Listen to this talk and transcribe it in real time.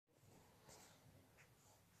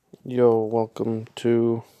Yo, welcome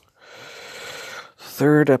to the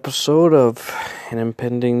third episode of an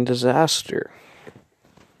impending disaster.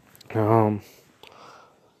 Don't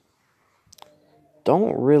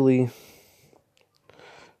really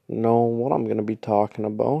know what I'm going to be talking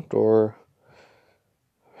about or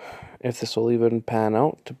if this will even pan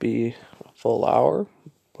out to be a full hour,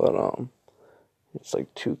 but it's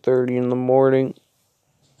like 2:30 in the morning,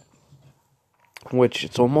 which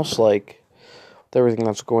it's almost like with everything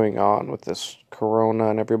that's going on with this corona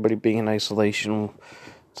and everybody being in isolation,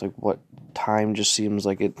 it's like what time just seems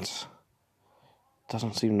like it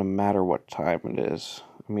doesn't seem to matter what time it is.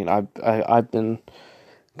 I mean, I've been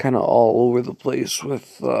kind of all over the place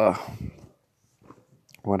with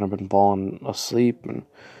when I've been falling asleep and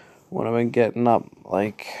when I've been getting up.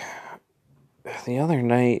 Like the other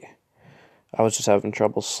night, I was just having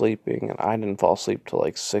trouble sleeping, and I didn't fall asleep till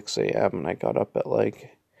like 6 a.m. and I got up at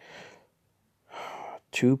like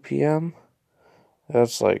 2 p.m.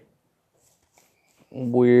 That's like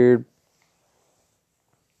weird.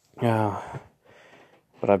 Yeah,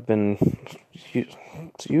 but I've been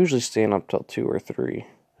usually staying up till 2 or 3.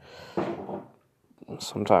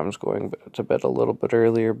 Sometimes going to bed a little bit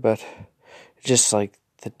earlier, but just like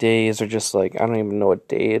the days are just like, I don't even know what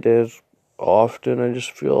day it is often. I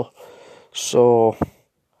just feel so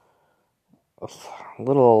a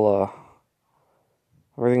little,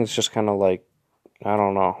 everything's just kind of like, I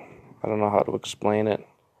don't know. I don't know how to explain it.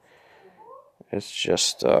 It's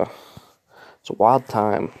just, it's a wild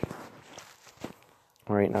time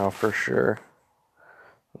right now for sure.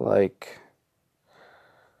 Like,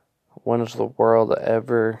 when has the world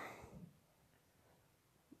ever,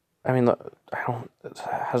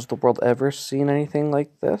 has the world ever seen anything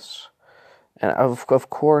like this? And of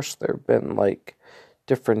course there have been like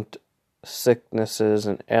different sicknesses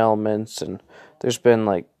and ailments, and there's been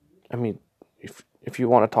like, I mean, if you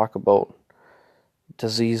want to talk about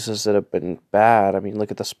diseases that have been bad, I mean,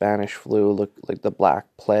 look at the Spanish flu, look like the Black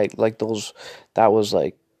Plague, like those, that was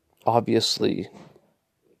like obviously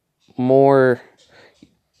more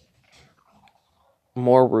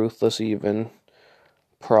ruthless even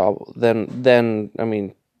than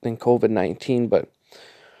COVID-19, but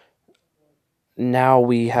now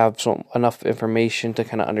we have enough information to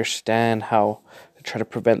kind of understand how to try to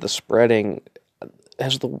prevent the spreading.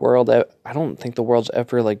 Has the world, I don't think the world's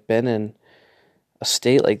ever like been in a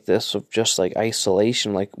state like this of just like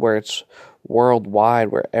isolation, like where it's worldwide,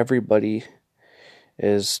 where everybody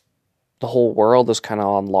is, the whole world is kind of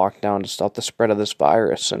on lockdown to stop the spread of this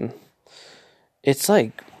virus. And it's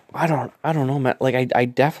like, I don't know, man. Like I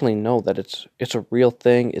definitely know that it's a real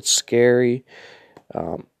thing. It's scary.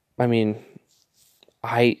 I mean,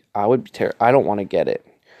 I would be I don't want to get it.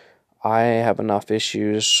 I have enough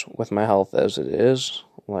issues with my health as it is.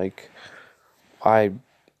 Like,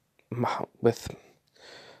 with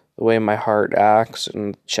the way my heart acts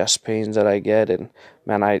and chest pains that I get, and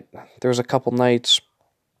man, there's a couple nights,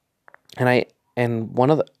 and one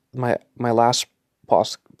of my last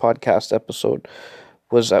podcast episode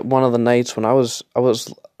was at one of the nights when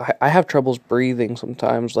I have troubles breathing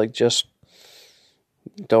sometimes, like just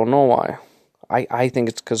don't know why. I think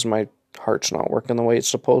it's because my heart's not working the way it's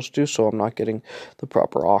supposed to, so I'm not getting the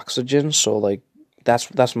proper oxygen. So like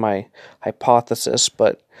that's my hypothesis,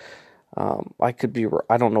 but I could be.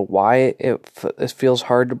 I don't know why it feels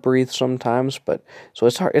hard to breathe sometimes, but so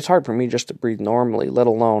it's hard for me just to breathe normally, let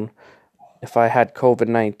alone if I had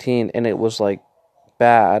COVID-19 and it was like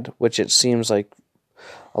bad, which it seems like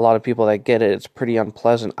a lot of people that get it, it's pretty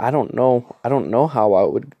unpleasant. I don't know how I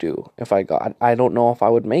would do if I got. I don't know if I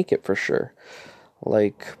would make it for sure.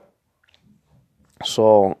 Like,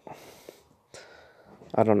 so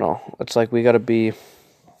I don't know. It's like we gotta be.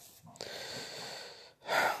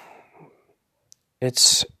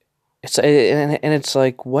 It's and it's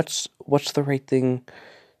like what's the right thing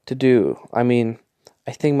to do? I mean,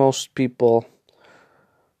 I think most people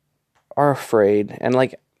are afraid, and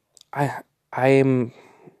like I'm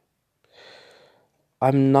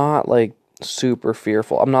not like super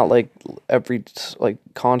fearful. I'm not like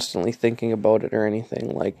constantly thinking about it or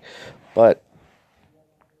anything, like, but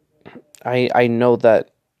I know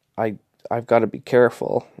that I've got to be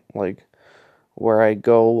careful, like where I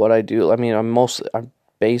go, what I do. I mean, I've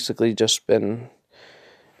basically just been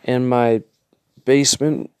in my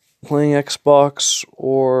basement playing Xbox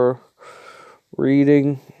or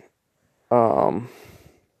reading,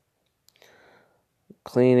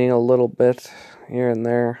 cleaning a little bit here and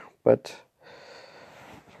there, but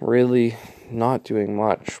really not doing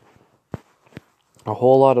much. A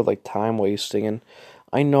whole lot of like time wasting, and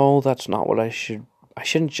I know that's not what I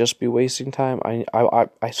shouldn't just be wasting time.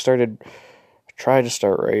 I started tried to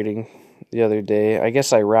start writing the other day. I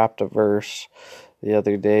guess I wrapped a verse the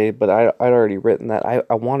other day, but I'd already written that.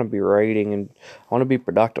 I want to be writing and I want to be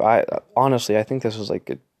productive. I honestly, I think this is like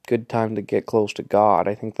a good time to get close to God.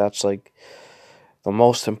 I think that's like the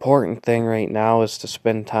most important thing right now is to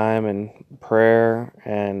spend time in prayer.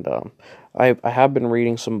 And I have been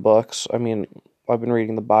reading some books. I mean, I've been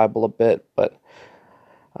reading the Bible a bit, but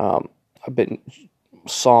I've been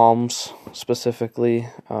Psalms specifically.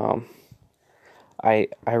 I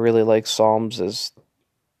really like Psalms as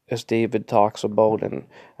David talks about, and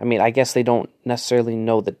I mean, I guess they don't necessarily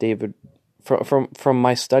know that David. From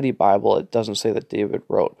my study Bible, it doesn't say that David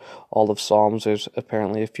wrote all of Psalms. There's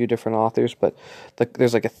apparently a few different authors, but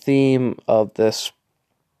there's like a theme of this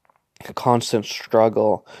constant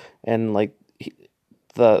struggle, and like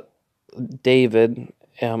the David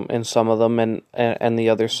and some of them, and the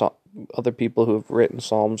other people who have written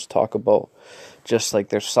Psalms talk about just like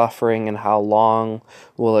their suffering and how long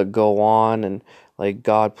will it go on, and like,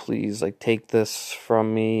 God, please, like, take this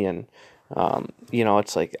from me. And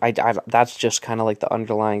it's like I that's just kind of like the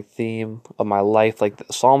underlying theme of my life. Like,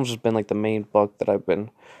 the Psalms has been like the main book that I've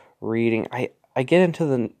been reading. I get into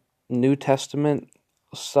the New Testament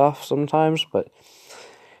stuff sometimes, but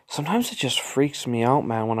sometimes it just freaks me out,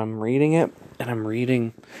 man, when I'm reading it, and I'm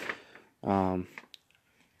reading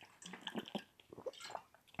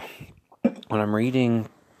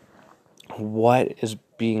what is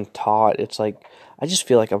being taught. It's like I just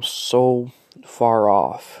feel like I'm so far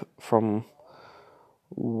off from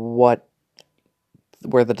where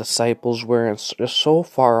the disciples were, and just so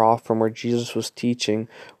far off from where Jesus was teaching,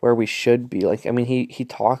 where we should be. Like, I mean, he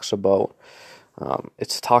talks about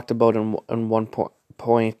it's talked about in one point,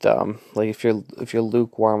 like, if you're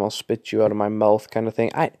lukewarm, I'll spit you out of my mouth, kind of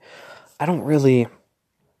thing. I don't really,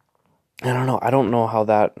 I don't know. I don't know how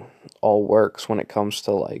that all works when it comes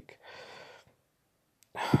to like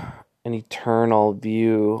an eternal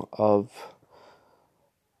view of,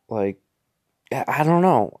 like, I don't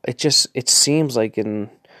know. It seems like in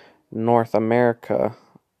North America,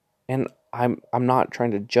 and I'm not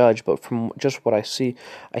trying to judge, but from just what I see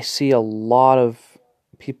a lot of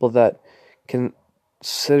people that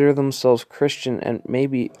consider themselves Christian, and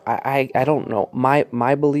maybe I don't know.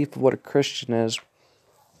 My belief of what a Christian is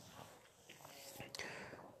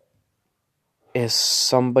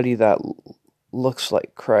somebody that looks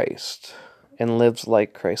like Christ and lives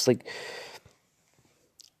like Christ. Like,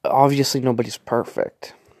 obviously nobody's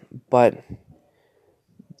perfect, but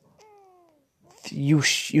you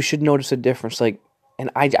should notice a difference. Like, and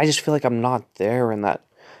I just feel like I'm not there, and that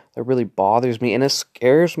really bothers me, and it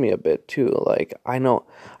scares me a bit too. Like, I know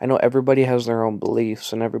everybody has their own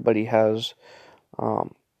beliefs, and everybody has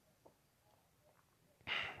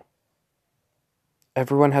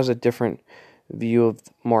everyone has a different view of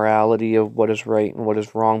morality, of what is right and what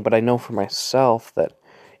is wrong. But I know for myself that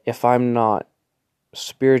if I'm not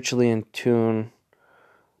spiritually in tune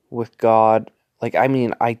with God, like, I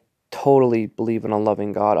mean, I totally believe in a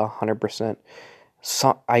loving God 100%.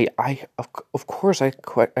 So of course I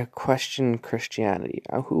question Christianity.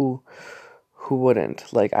 Who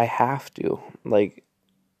wouldn't? Like, I have to. Like,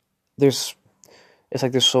 it's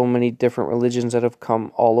like there's so many different religions that have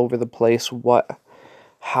come all over the place.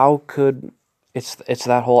 How could it's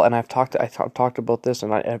that whole, and I've talked about this,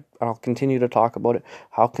 and I'll continue to talk about it.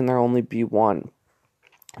 How can there only be one?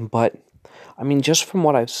 But I mean, just from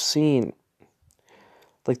what I've seen,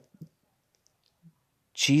 like,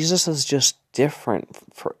 Jesus is just different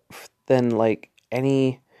than like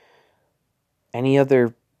any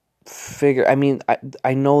other figure. I mean,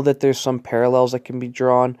 I know that there's some parallels that can be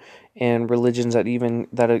drawn in religions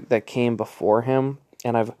that came before him,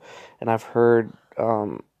 and I've heard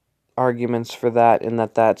arguments for that, and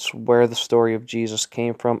that's where the story of Jesus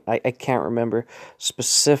came from. I can't remember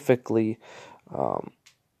specifically,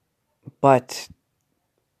 but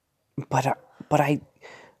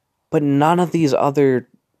none of these other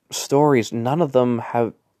stories, none of them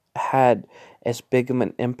have had as big of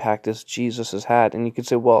an impact as Jesus has had. And you could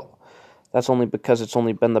say, well, that's only because it's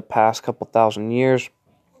only been the past couple thousand years.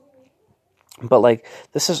 But like,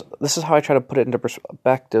 this is how I try to put it into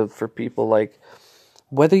perspective for people. Like,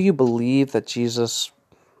 whether you believe that Jesus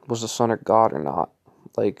was the Son of God or not,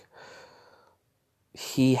 like,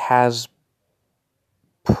 he has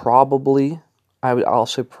probably, I'll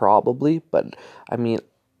say probably, but I mean,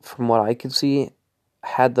 from what I can see,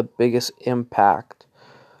 had the biggest impact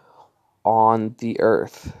on the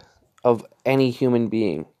earth of any human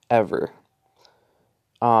being ever.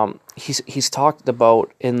 He's talked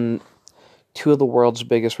about in two of the world's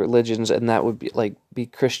biggest religions, and that would be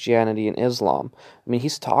Christianity and Islam. I mean,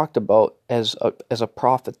 he's talked about as a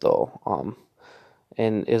prophet, though.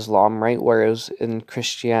 in Islam, right? Whereas in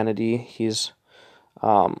Christianity, he's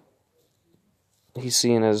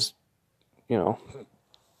seen as, you know,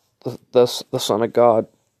 the Son of God.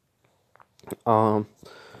 Um,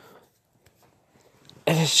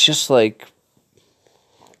 and it's just like,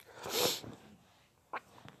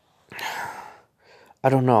 I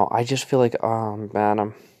don't know. I just feel like,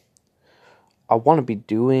 man, I want to be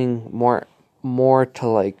doing more to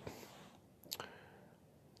like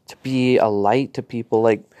to be a light to people,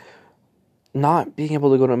 like not being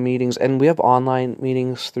able to go to meetings, and we have online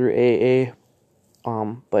meetings through AA,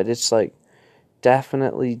 but it's like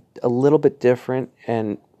definitely a little bit different,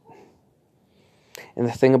 and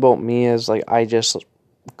the thing about me is like I just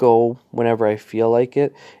go whenever I feel like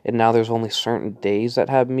it, and now there's only certain days that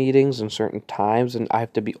have meetings and certain times, and I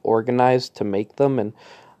have to be organized to make them, and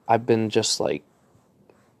I've been just like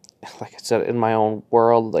I said, in my own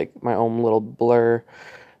world, like my own little blur,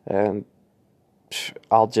 and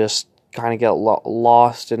I'll just kind of get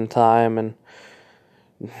lost in time and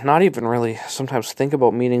not even really sometimes think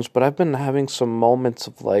about meetings, but I've been having some moments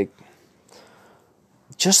of like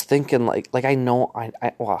just thinking like I know I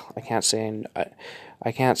can't say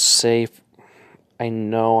I can't say I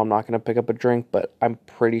know I'm not going to pick up a drink, but I'm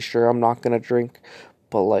pretty sure I'm not going to drink,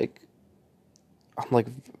 but like I'm like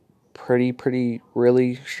pretty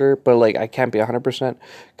really sure, but like I can't be 100%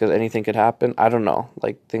 because anything could happen. I don't know,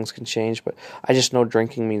 like things can change, but I just know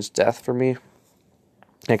drinking means death for me.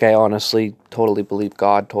 Like I honestly totally believe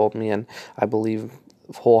God told me, and I believe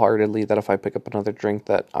wholeheartedly that if I pick up another drink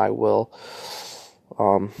that I will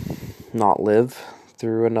not live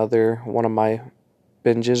through another one of my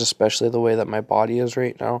binges, especially the way that my body is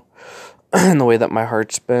right now and the way that my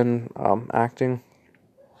heart's been acting.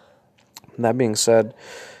 That being said,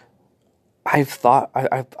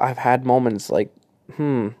 I've had moments like,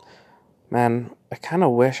 man, I kind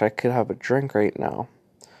of wish I could have a drink right now.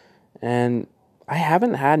 And I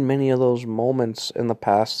haven't had many of those moments in the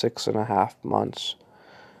past 6.5 months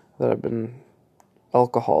that I've been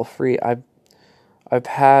alcohol free. I've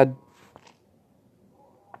had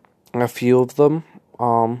a few of them.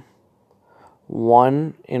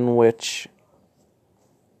 One in which,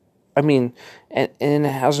 I mean, and it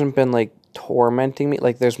hasn't been like tormenting me.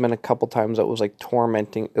 Like there's been a couple times that was like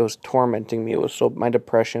tormenting. It was tormenting me. It was so, my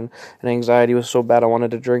depression and anxiety was so bad. I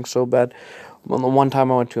wanted to drink so bad. Well, the one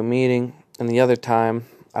time I went to a meeting, and the other time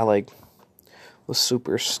I like was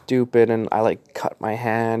super stupid, and I like cut my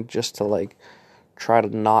hand just to like try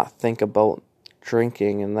to not think about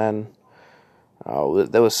drinking, and then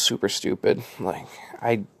that was super stupid. Like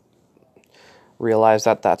I realized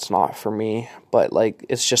that that's not for me, but like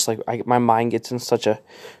it's just like my mind gets in such a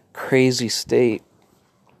crazy state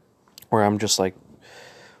where I'm just like,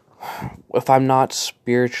 if I'm not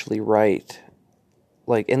spiritually right,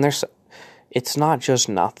 like, and it's not just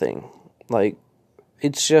nothing, like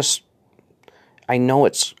it's just I know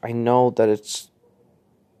that it's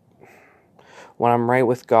when I'm right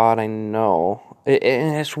with God. I know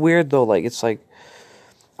and it's weird though, like it's like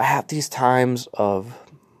I have these times of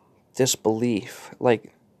disbelief,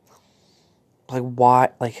 like why,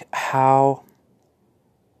 like how,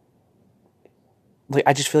 like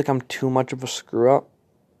I just feel like I'm too much of a screw up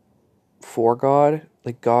for God.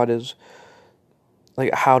 Like God is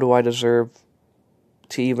like, how do I deserve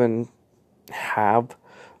to even have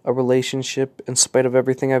a relationship in spite of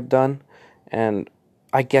everything I've done? And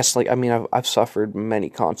I guess like I mean I've suffered many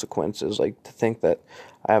consequences. Like to think that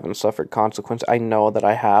I haven't suffered consequences, I know that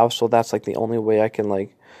I have. So that's like the only way I can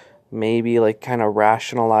like maybe like kind of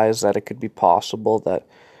rationalize that it could be possible that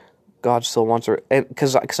God still wants her, and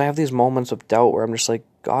because I have these moments of doubt where I'm just like,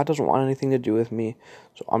 God doesn't want anything to do with me,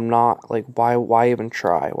 so I'm not like, why even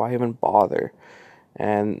try, why even bother,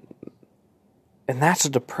 and that's a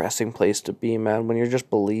depressing place to be, man, when you're just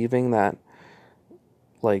believing that,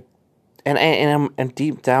 like, and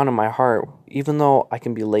deep down in my heart, even though I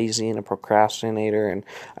can be lazy and a procrastinator, and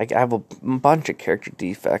I have a bunch of character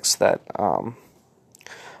defects that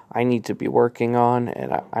I need to be working on,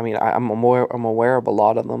 and I mean I'm aware of a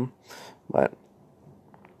lot of them, but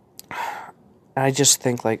I just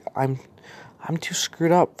think like I'm too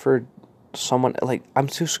screwed up for someone, like I'm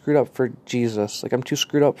too screwed up for Jesus, like I'm too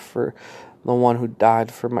screwed up for the one who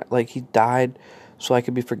died for my, like he died so I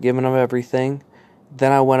could be forgiven of everything.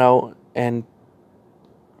 Then I went out and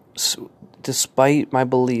despite my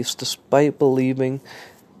beliefs, despite believing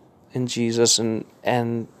in Jesus and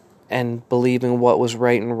believing what was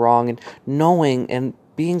right and wrong, and knowing and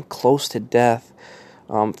being close to death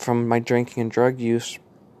from my drinking and drug use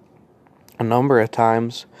a number of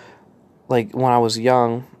times, like when I was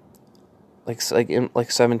young, like in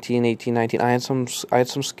like 17, 18, 19, I had some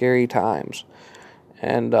scary times,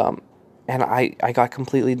 and I got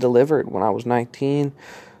completely delivered when I was 19.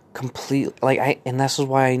 And this is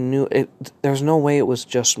why I knew it. There's no way it was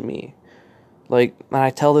just me. Like, and I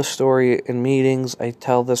tell this story in meetings. I've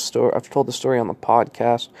told this story on the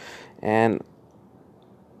podcast, and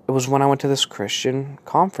it was when I went to this Christian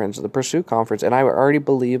conference, the Pursue conference, and I already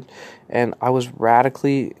believed, and I was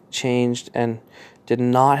radically changed and did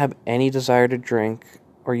not have any desire to drink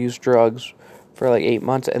or use drugs for like 8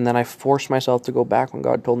 months, and then I forced myself to go back when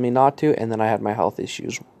God told me not to, and then I had my health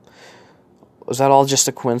issues. Was that all just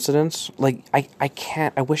a coincidence? Like, I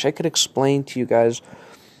can't, I wish I could explain to you guys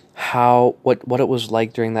what it was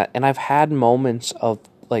like during that. And I've had moments of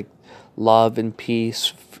like love and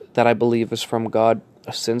peace that I believe is from God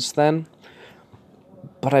since then.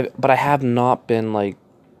 But I have not been like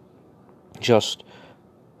just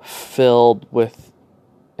filled with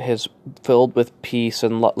peace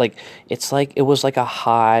and like it's like it was like a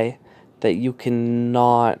high that you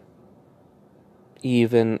cannot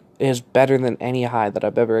even is better than any high that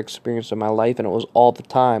I've ever experienced in my life, and it was all the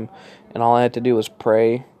time, and all I had to do was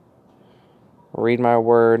pray, read my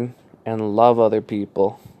word, and love other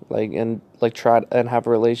people, and try and have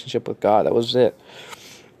a relationship with God. That was it.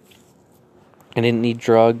 I didn't need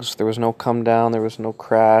drugs. There was no come down. There was no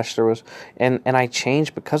crash. And I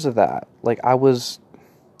changed because of that. Like, I was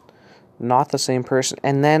not the same person.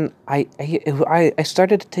 And then I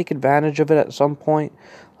started to take advantage of it at some point.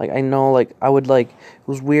 Like, I know, like, I would, like, it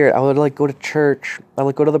was weird. I would, like, go to church. I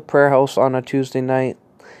would go to the prayer house on a Tuesday night,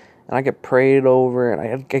 and I get prayed over, and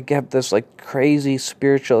I get this, like, crazy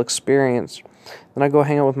spiritual experience. Then I go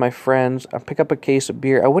hang out with my friends. I pick up a case of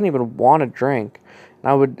beer. I wouldn't even want to drink. And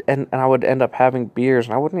I would end up having beers,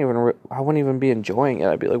 and I wouldn't even be enjoying it.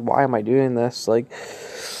 I'd be like, why am I doing this? Like,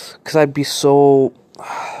 because I'd be so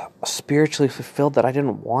spiritually fulfilled that I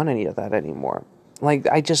didn't want any of that anymore. Like,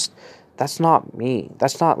 that's not me.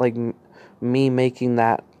 That's not like me making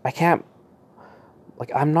that.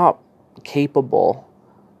 I'm not capable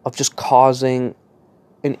of just causing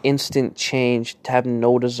an instant change, to have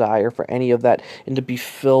no desire for any of that, and to be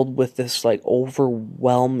filled with this like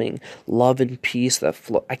overwhelming love and peace that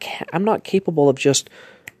flow. I'm not capable of just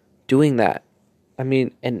doing that. I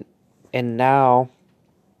mean, and now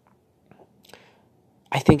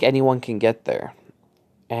I think anyone can get there,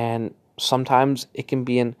 and sometimes it can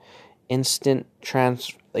be an instant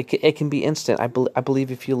it can be instant. I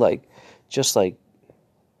believe if you like just like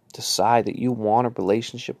decide that you want a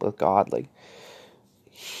relationship with God, like,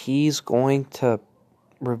 He's going to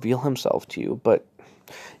reveal himself to you. But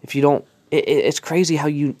if you don't, it's crazy how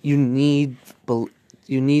you need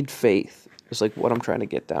faith. It's like what I'm trying to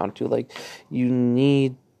get down to. Like, you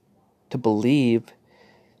need to believe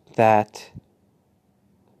that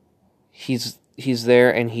he's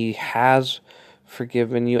there, and he has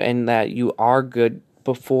forgiven you, and that you are good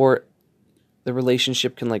before the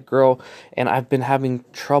relationship can like grow. And I've been having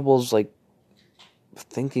troubles like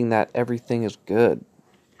thinking that everything is good.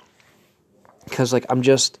 Because, like, I'm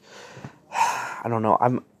just, I don't know,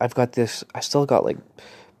 I've got this, I still got, like,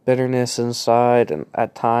 bitterness inside, and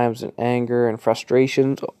at times, and anger, and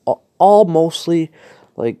frustrations, all mostly,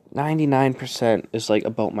 like, 99% is, like,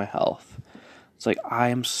 about my health. It's like, I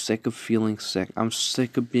am sick of feeling sick, I'm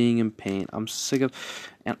sick of being in pain, I'm sick of,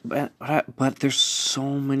 but there's so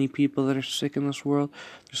many people that are sick in this world,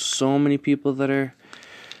 there's so many people that are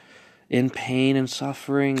in pain and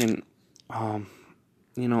suffering, and,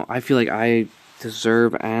 I feel like I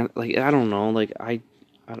deserve, and like, I don't know, like,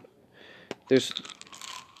 it's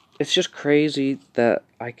just crazy that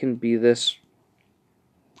I can be this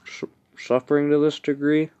suffering to this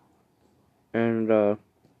degree, and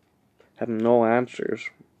have no answers.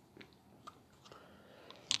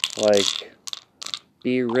 Like,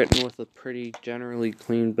 be written with a pretty generally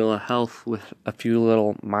clean bill of health with a few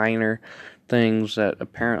little minor things that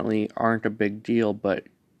apparently aren't a big deal, but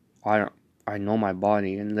I know my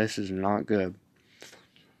body, and this is not good.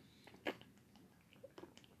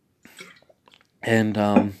 And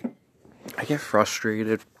I get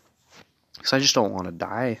frustrated because I just don't want to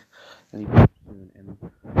die anytime soon. And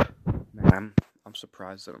man, I'm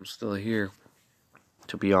surprised that I'm still here,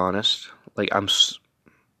 to be honest. Like,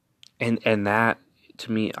 and that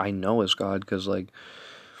to me, I know is God, because like,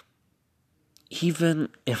 even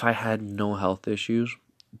if I had no health issues,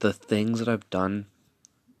 the things that I've done,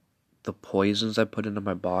 the poisons I put into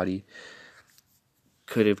my body,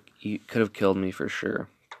 could have killed me for sure.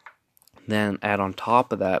 Then add on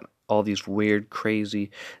top of that all these weird, crazy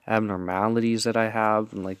abnormalities that I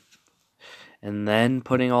have, and then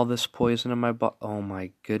putting all this poison in my body. Oh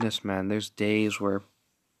my goodness, man! There's days where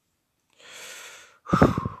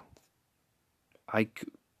I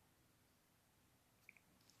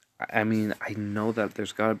I mean, I know that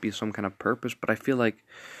there's got to be some kind of purpose, but I feel like,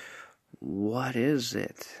 what is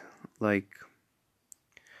it? Like,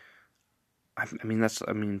 I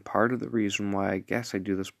mean, part of the reason why I guess I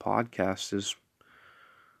do this podcast is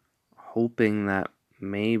hoping that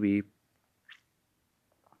maybe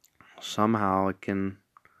somehow it can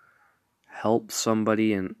help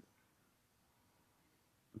somebody, and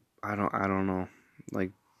I don't know.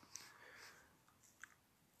 Like,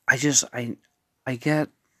 I get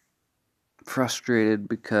frustrated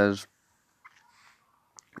because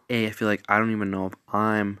I feel like I don't even know if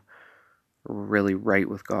I'm really right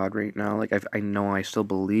with God right now. Like, I know I still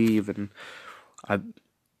believe, and I've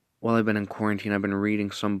while I've been in quarantine, I've been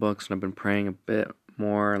reading some books and I've been praying a bit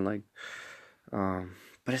more, and like,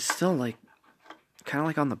 but it's still like kind of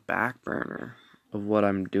like on the back burner of what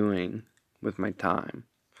I'm doing with my time.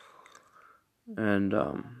 And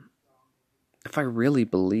if I really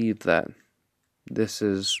believe that this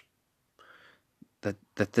is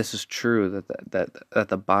that this is true, that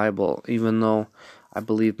the Bible, even though I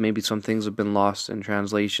believe maybe some things have been lost in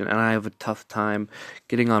translation, and I have a tough time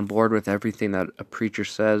getting on board with everything that a preacher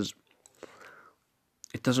says,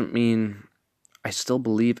 it doesn't mean I still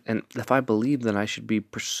believe. And if I believe, then I should be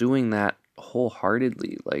pursuing that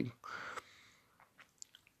wholeheartedly. Like,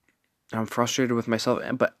 I'm frustrated with myself,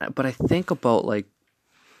 but I think about, like,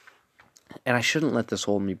 and I shouldn't let this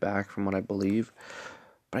hold me back from what I believe,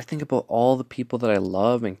 but I think about all the people that I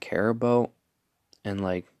love and care about, and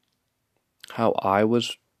like how I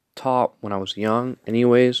was taught when I was young,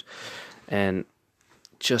 anyways, and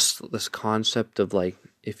just this concept of like,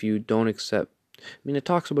 if you don't accept, I mean, it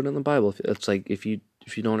talks about it in the Bible. It's like, if you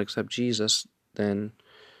don't accept Jesus, then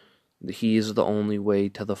he is the only way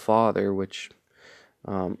to the Father, which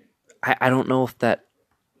I don't know if that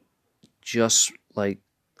just like,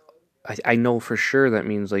 I know for sure that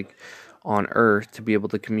means like on earth to be able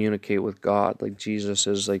to communicate with God. Like, Jesus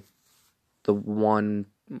is like the one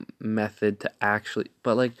method to actually,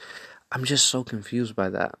 but like, I'm just so confused by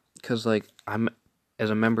that, because like, as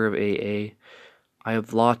a member of AA, I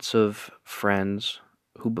have lots of friends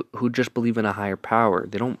who just believe in a higher power.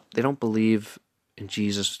 They don't believe in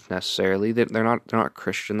Jesus necessarily. They're not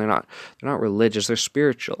Christian. They're not religious. They're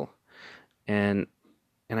spiritual. And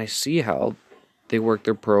I see how they work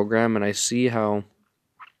their program, and I see how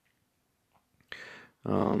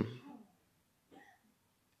um,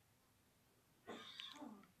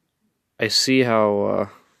 I see how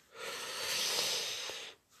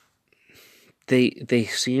they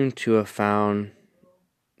seem to have found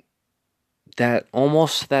that,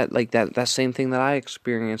 almost that, like, that same thing that I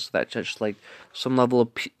experienced, that just like some level of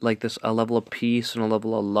like this, a level of peace and a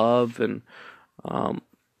level of love, um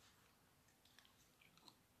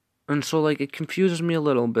and so like it confuses me a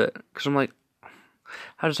little bit, because I'm like,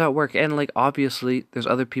 how does that work? And like, obviously there's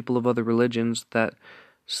other people of other religions that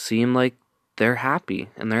seem like they're happy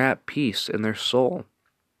and they're at peace in their soul.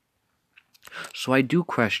 So I do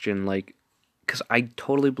question, like, because I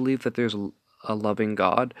totally believe that there's a loving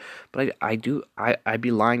God, but I'd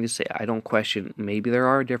be lying to say I don't question. Maybe there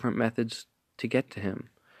are different methods to get to him.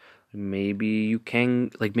 Maybe you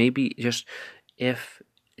can, like, maybe just if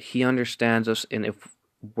he understands us, and if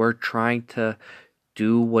we're trying to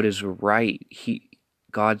do what is right,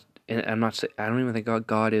 God, and I'm not saying, I don't even think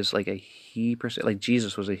God is like a he per se. Like,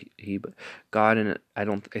 Jesus was a he, but God, and I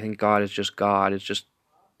think God is just God. It's just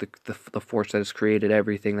the force that has created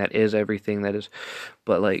everything, that is everything that is.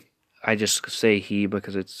 But like, I just say he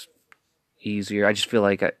because it's easier. I just feel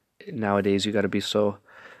like nowadays you got to be so.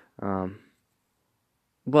 Um,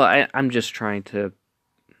 well, I'm just trying to.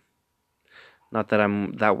 Not that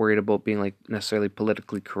I'm that worried about being like necessarily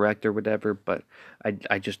politically correct or whatever, but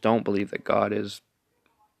I just don't believe that God is.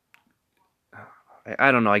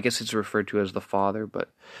 I don't know. I guess it's referred to as the Father, but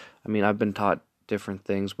I mean, I've been taught different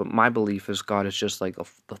things. But my belief is God is just like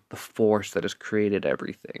the force that has created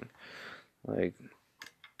everything, like,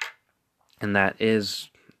 and that is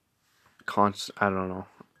constant. I don't know.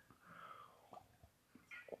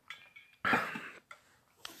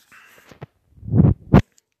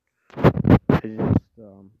 I just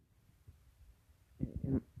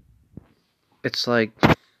it's like,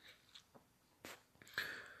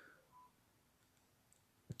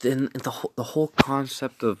 then the whole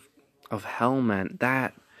concept of hell, man.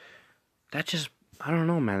 That just, I don't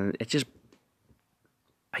know, man. It just,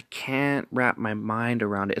 I can't wrap my mind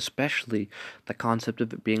around it, especially the concept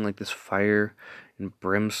of it being like this fire and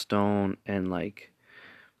brimstone, and like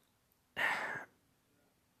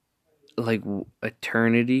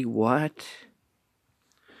eternity. What?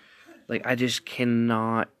 Like, I just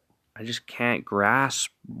can't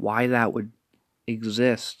grasp why that would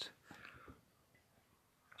exist.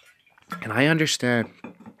 And I understand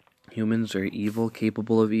humans are evil,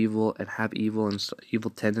 capable of evil, and have evil and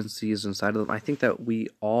evil tendencies inside of them. I think that we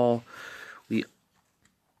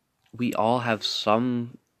we all have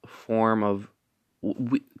some form of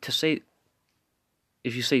to say.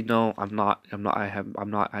 If you say no, I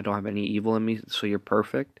don't have any evil in me, so you're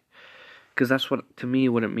perfect. Because that's what, to me,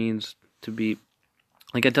 what it means to be.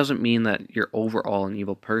 Like, it doesn't mean that you're overall an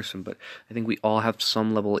evil person, but I think we all have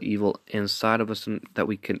some level of evil inside of us, and that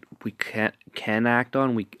we can act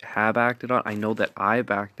on. We have acted on. I know that I've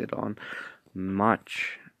acted on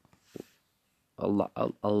much, a lot,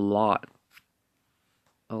 and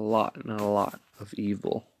a lot of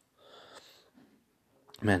evil.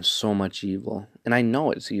 Man, so much evil, and I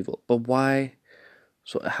know it's evil. But why?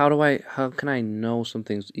 So how can I know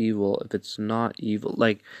something's evil if it's not evil?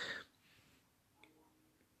 Like,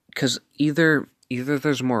 because either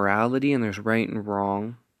there's morality and there's right and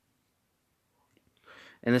wrong.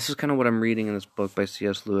 And this is kind of what I'm reading in this book by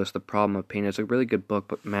C.S. Lewis, The Problem of Pain. It's a really good book,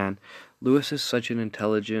 but man, Lewis is such an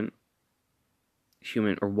intelligent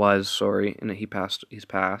human, or was, sorry, and he's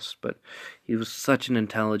passed, but he was such an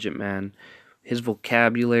intelligent man. His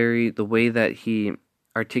vocabulary, the way that he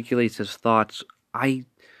articulates his thoughts, I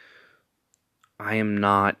am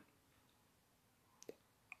not.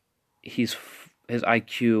 His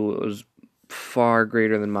IQ was far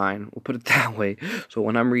greater than mine. We'll put it that way. So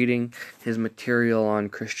when I'm reading his material on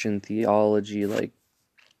Christian theology, like,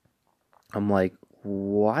 I'm like,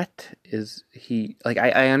 what is he like?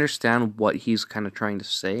 I understand what he's kind of trying to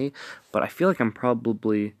say, but I feel like I'm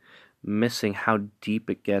probably missing how deep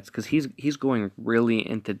it gets, because he's going really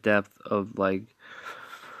into depth of, like,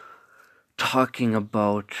 talking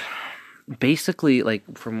about basically,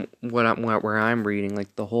 like, from where I'm reading,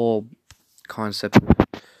 like, the whole concept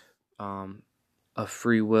of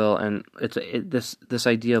free will, and this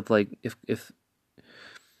idea of, like, if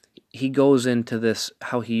he goes into this,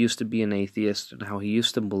 how he used to be an atheist and how he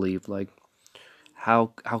used to believe, like,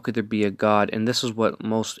 how could there be a God? And this is what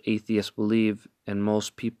most atheists believe, and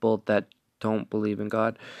most people that don't believe in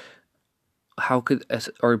God,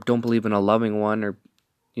 or don't believe in a loving one, or,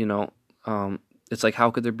 you know, it's like,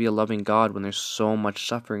 how could there be a loving God when there's so much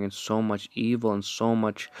suffering and so much evil and so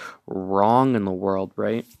much wrong in the world,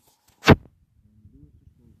 right?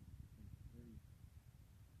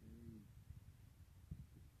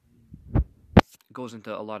 It goes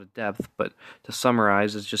into a lot of depth, but to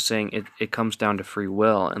summarize, it's just saying it comes down to free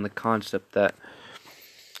will and the concept that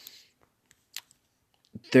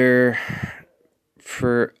there,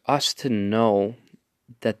 for us to know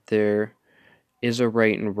that there is a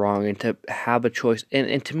right and wrong, and to have a choice,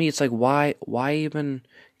 and to me it's like, why even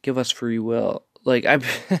give us free will? Like, I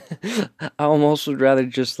almost would rather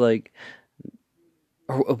just, like,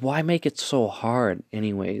 or why make it so hard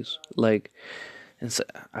anyways? Like, it's,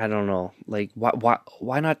 I don't know, like,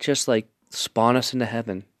 why not just, like, spawn us into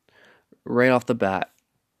heaven right off the bat,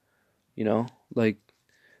 you know? Like,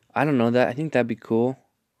 I don't know, that I think that'd be cool.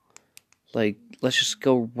 Like, let's just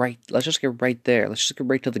get right there. Let's just get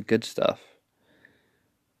right to the good stuff.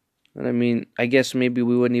 And I mean, I guess maybe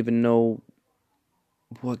we wouldn't even know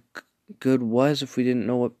what good was if we didn't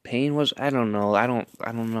know what pain was. I don't know. I don't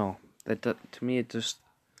know. To me, it just,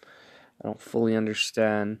 I don't fully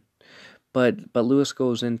understand. But Lewis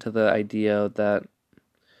goes into the idea that,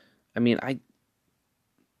 I mean,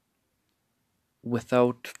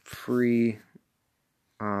 without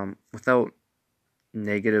without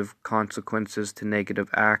negative consequences to negative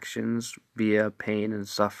actions via pain and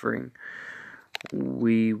suffering,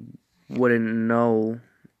 we wouldn't know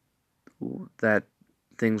that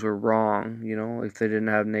things were wrong, you know, if they didn't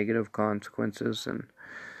have negative consequences. And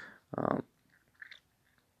um,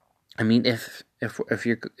 I mean, if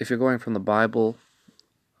you're going from the Bible,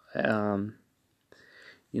 um,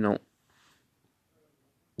 you know,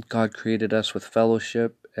 God created us with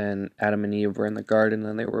fellowship, and Adam and Eve were in the garden,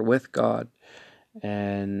 and they were with God,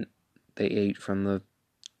 and they ate from the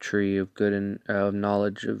tree of good and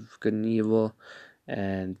knowledge of good and evil,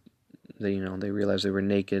 and they realized they were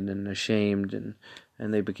naked and ashamed, and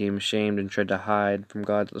they became ashamed and tried to hide from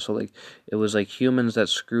God. So, like, it was like humans that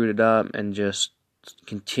screwed it up and just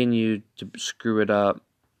continued to screw it up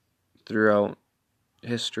throughout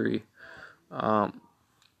history.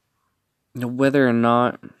 Whether or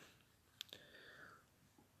not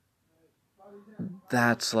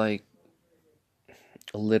that's, like,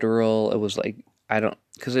 literal, it was like, I don't,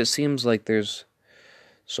 because it seems like there's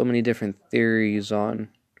so many different theories on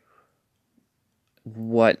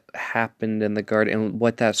what happened in the garden, and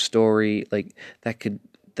what that story, like,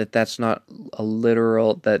 that's not a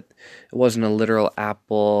literal, that it wasn't a literal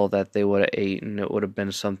apple that they would have ate, and it would have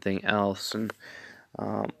been something else. And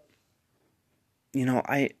you know,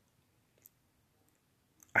 I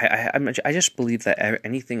just believe that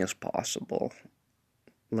anything is possible.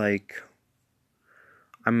 Like,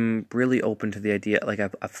 I'm really open to the idea. Like,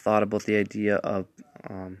 I've thought about the idea of,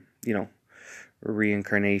 you know,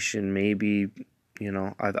 reincarnation. Maybe, you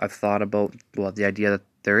know, I've thought about, well, the idea that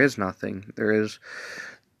there is nothing.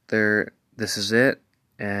 This is it,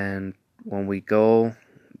 and when we go,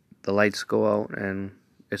 the lights go out and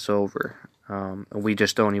it's over. And we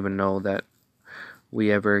just don't even know that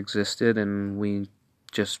we ever existed, and we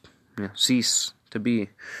just, you know, cease to be.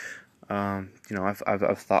 You know,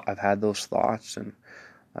 I've had those thoughts, and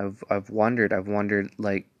I've wondered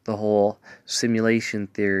like the whole simulation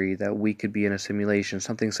theory, that we could be in a simulation,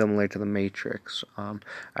 something similar to the Matrix.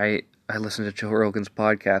 I listened to Joe Rogan's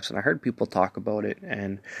podcast, and I heard people talk about it,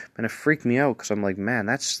 and it freaked me out, because I'm like, man,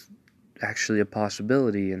 that's actually a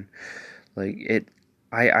possibility. And like it,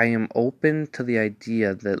 I am open to the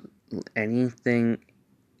idea that anything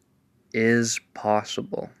is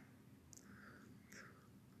possible,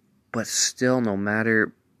 but still, no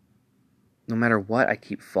matter what, I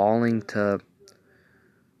keep falling to,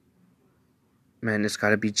 man, it's got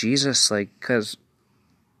to be Jesus, like, cause,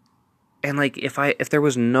 and like, if I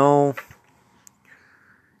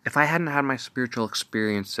hadn't had my spiritual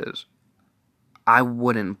experiences, I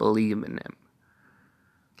wouldn't believe in him.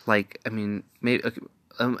 Like, I mean, maybe,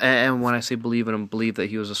 and when I say believe in him, believe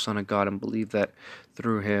that he was the Son of God, and believe that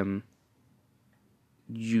through him,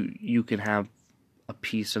 you can have a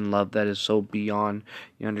peace and love that is so beyond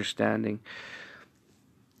your understanding.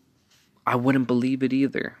 I wouldn't believe it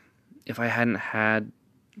either if I hadn't had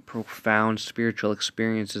profound spiritual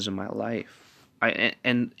experiences in my life.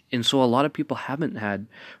 And so a lot of people haven't had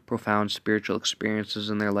profound spiritual experiences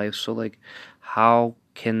in their life. So like, how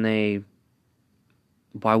can they?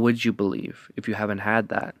 Why would you believe if you haven't had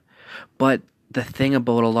that? But the thing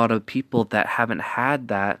about a lot of people that haven't had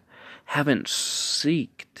that, haven't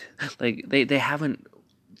seeked, like they haven't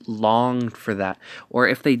longed for that, or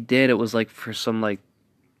if they did, it was like for some, like,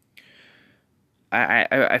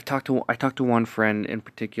 I've talked to one friend in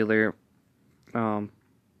particular, um,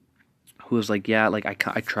 who was like, yeah, like I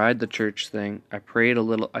tried the church thing. I prayed a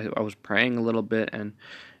little. I was praying a little bit, and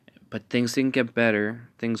but things didn't get better.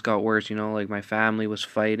 Things got worse. You know, like my family was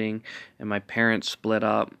fighting, and my parents split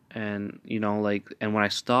up, and you know, like, and when I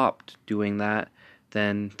stopped doing that,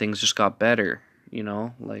 then things just got better. You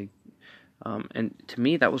know, like, and to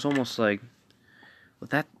me that was almost like,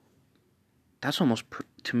 well, that's almost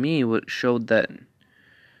to me what showed that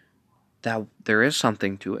there is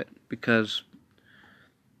something to it, because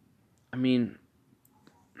I mean,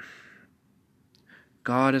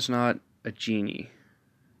 God is not a genie.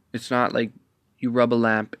 It's not like you rub a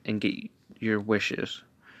lamp and get your wishes.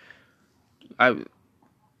 I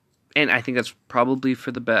and I think that's probably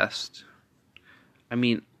for the best. I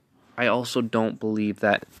mean, I also don't believe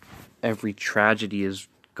that every tragedy is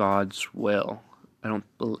God's will. I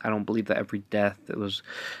don't believe that every death, that was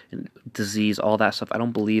disease, all that stuff. I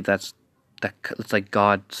don't believe that it's like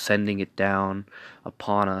God sending it down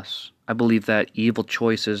upon us. I believe that evil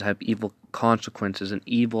choices have evil consequences, and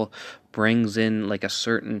evil brings in like a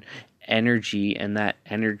certain energy, and that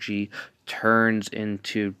energy turns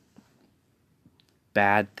into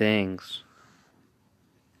bad things.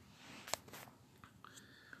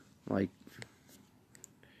 Like,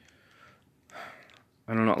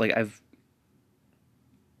 I don't know, like I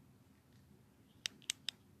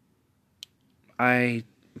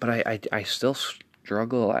but I still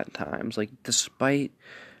struggle at times, like, despite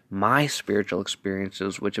my spiritual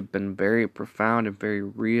experiences, which have been very profound and very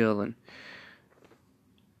real,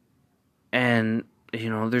 and you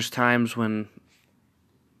know, there's times when,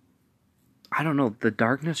 I don't know, the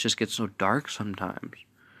darkness just gets so dark sometimes.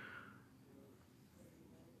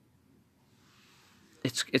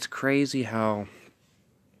 It's crazy how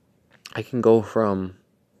I can go from,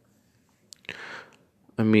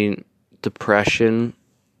 I mean, depression,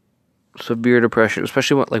 severe depression,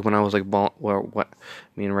 especially when I was like, I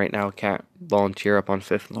mean, right now I can't volunteer up on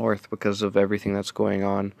Fifth North because of everything that's going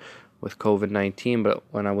on with COVID-19. But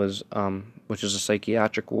when I was, which is a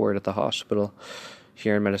psychiatric ward at the hospital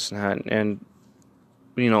here in Medicine Hat, and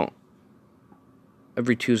you know,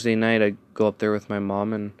 every Tuesday night I go up there with my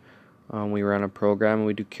mom, and we run a program, and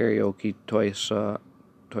we do karaoke twice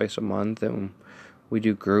a month, and we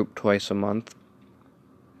do group twice a month.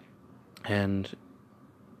 And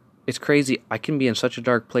it's crazy. I can be in such a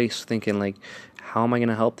dark place thinking, like, how am I going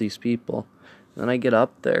to help these people? And then I get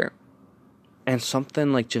up there, and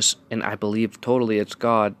something like just, and I believe totally it's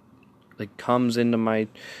God, like comes into my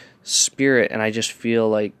spirit, and I just feel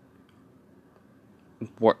like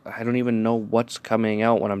I don't even know what's coming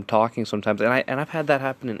out when I'm talking sometimes, and I've had that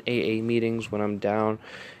happen in AA meetings when I'm down,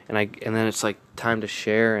 and then it's like time to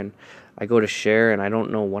share, and I go to share and I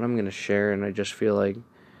don't know what I'm gonna share, and I just feel like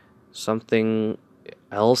something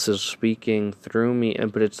else is speaking through me,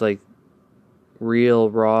 but it's like real,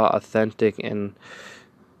 raw, authentic, and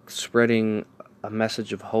spreading a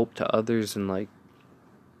message of hope to others, and like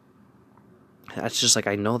that's just like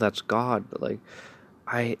I know that's God, but like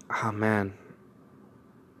oh man,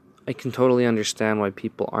 I can totally understand why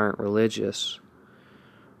people aren't religious.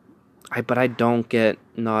 But I don't get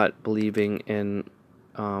not believing in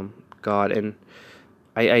God, and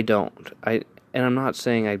I don't. And I'm not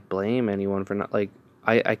saying I blame anyone for not, like,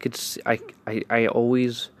 I could see, I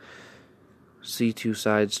always see two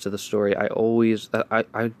sides to the story.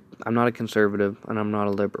 I'm not a conservative and I'm not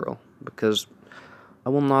a liberal, because I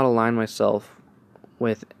will not align myself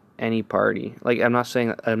with any party. Like, I'm not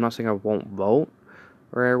saying I won't vote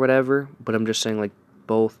or whatever, but I'm just saying, like,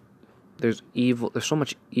 both, there's so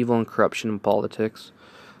much evil and corruption in politics.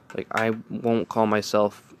 Like, I won't call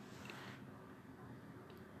myself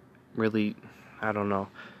really, I don't know.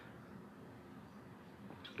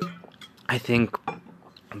 I think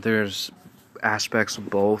there's aspects of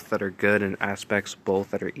both that are good and aspects of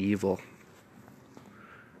both that are evil.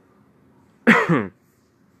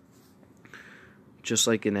 Just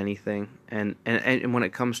like in anything. And when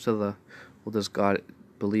it comes to does God,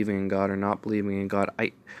 believing in God or not believing in God,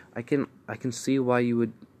 I can see why you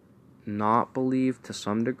would not believe to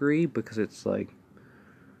some degree, because it's like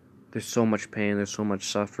there's so much pain, there's so much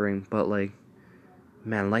suffering, but like,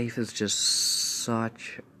 man, life is just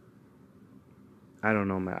such, I don't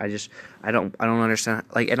know, man. I don't understand.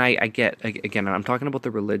 Like, and I get, again, I'm talking about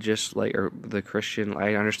the religious, like, or the Christian.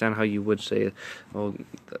 I understand how you would say, oh,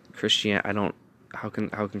 Christian. I don't. How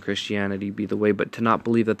can Christianity be the way? But to not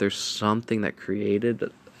believe that there's something that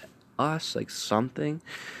created us, like something.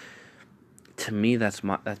 To me,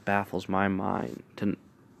 that baffles my mind. To,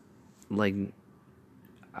 like,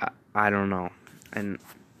 I don't know. And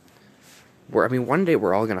one day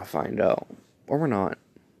we're all gonna find out, or we're not.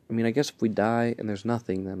 I mean, I guess if we die and there's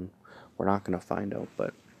nothing, then we're not going to find out.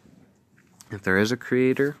 But if there is a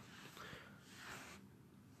creator,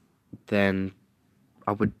 then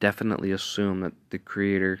I would definitely assume that the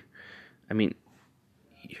creator, I mean,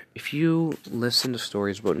 if you listen to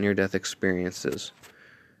stories about near-death experiences,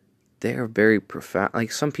 they are very profound.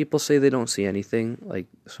 Like, some people say they don't see anything. Like,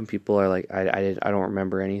 some people are like, I don't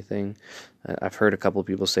remember anything. I've heard a couple of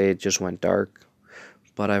people say it just went dark.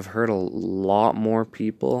 But I've heard a lot more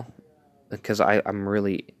people, because I'm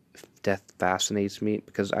really, death fascinates me,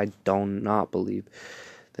 because I do not believe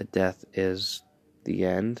that death is the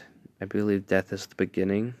end. I believe death is the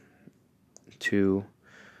beginning to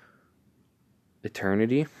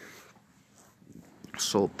eternity.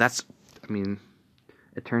 So eternity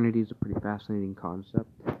is a pretty fascinating concept.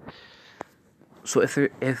 So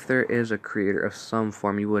if there is a creator of some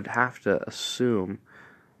form, you would have to assume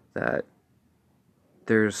that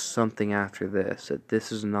there's something after this, that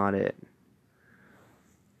this is not it.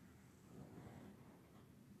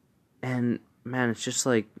 And man, it's just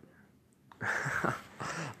like,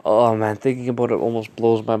 oh man, thinking about it almost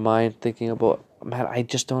blows my mind. Thinking about, man, I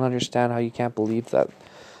just don't understand how you can't believe that,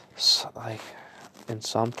 like, in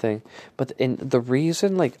something. But in the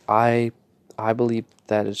reason, like, I believe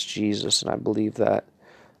that it's Jesus, and I believe that,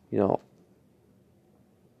 you know,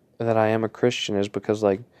 that I am a Christian, is because,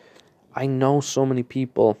 like, I know so many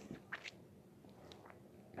people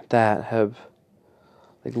that have,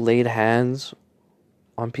 like, laid hands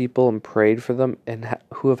on people and prayed for them, and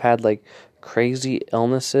who have had, like, crazy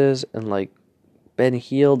illnesses and, like, been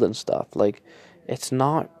healed and stuff. Like, it's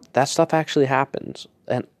not, that stuff actually happens.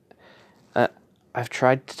 And I've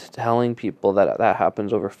tried telling people that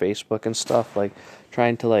happens over Facebook and stuff, like,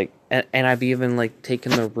 trying to, like, and I've even, like,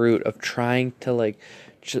 taken the route of trying to, like,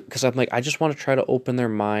 because I'm like, I just want to try to open their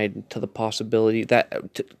mind to the possibility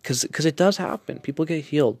that, because it does happen. People get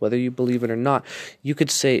healed, whether you believe it or not. You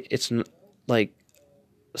could say it's, like,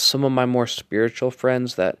 some of my more spiritual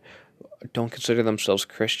friends that don't consider themselves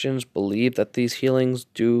Christians believe that these healings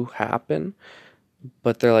do happen,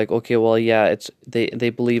 but they're like, okay, well, yeah,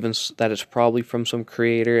 they believe that it's probably from some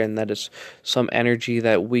creator, and that it's some energy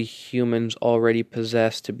that we humans already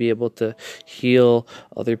possess to be able to heal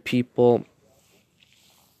other people.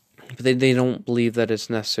 But they don't believe that it's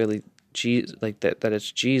necessarily like that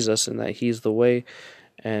it's Jesus and that he's the way.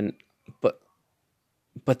 And but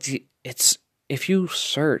it's, if you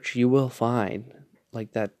search, you will find,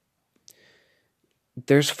 like, that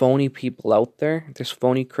there's phony people out there. There's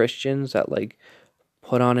phony Christians that, like,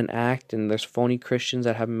 put on an act, and there's phony Christians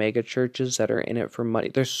that have mega churches that are in it for money.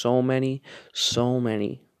 There's so many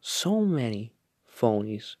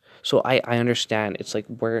phonies. So I understand. It's like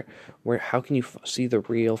how can you see the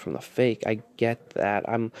real from the fake? I get that.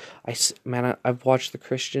 I've watched the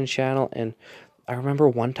Christian channel, and I remember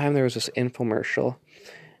one time there was this infomercial.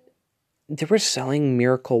 They were selling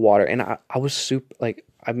miracle water, and I was super, like,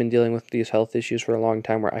 I've been dealing with these health issues for a long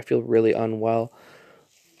time where I feel really unwell,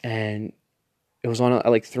 and it was on at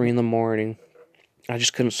like 3 a.m. I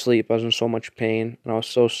just couldn't sleep. I was in so much pain, and I was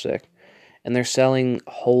so sick. And they're selling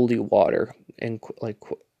holy water, and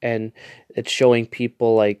it's showing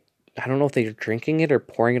people, like, I don't know if they're drinking it or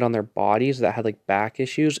pouring it on their bodies that had like back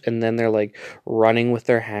issues, and then they're like running with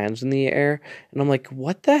their hands in the air, and I'm like,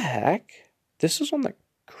 what the heck? This is on the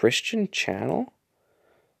Christian channel?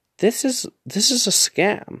 This is a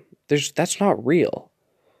scam. That's not real.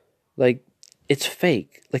 Like, it's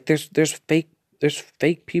fake. Like, there's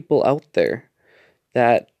fake people out there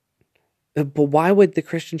that, but why would the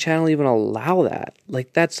Christian channel even allow that?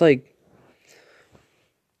 Like, that's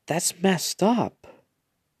messed up.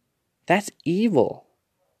 That's evil.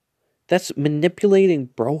 That's manipulating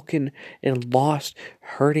broken and lost,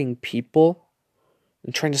 hurting people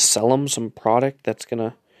and trying to sell them some product that's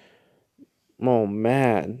gonna, oh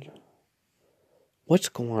man, what's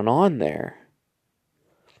going on there?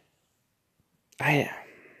 I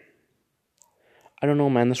don't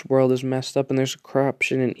know, man. This world is messed up, and there's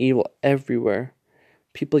corruption and evil everywhere.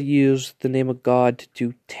 People use the name of God to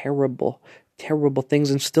do terrible, terrible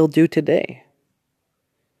things, and still do today.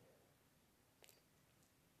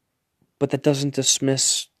 But that doesn't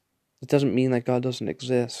it doesn't mean that God doesn't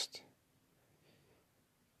exist.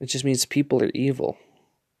 It just means people are evil.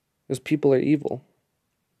 Because people are evil.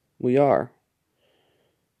 We are.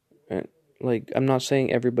 And, like, I'm not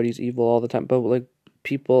saying everybody's evil all the time, but, like,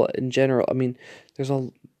 people in general, I mean, there's a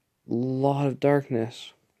lot of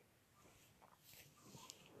darkness.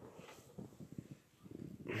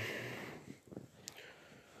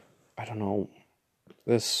 I don't know.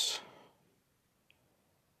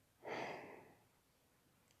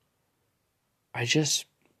 I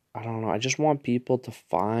don't know. I just want people to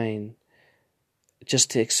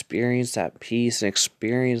to experience that peace and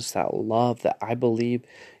experience that love that I believe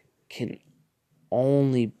can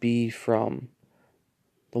only be from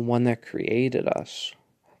the one that created us.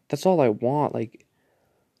 That's all I want. Like,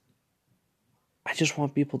 I just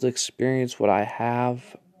want people to experience what I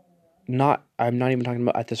have. I'm not even talking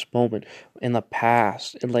about at this moment, in the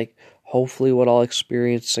past, and like hopefully what I'll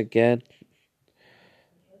experience again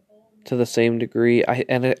to the same degree.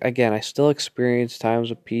 I still experience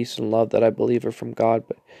times of peace and love that I believe are from God,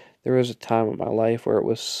 but there was a time in my life where it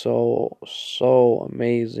was so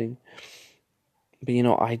amazing.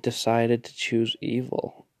 But I decided to choose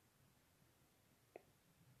evil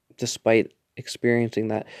despite experiencing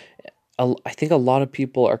that. I think a lot of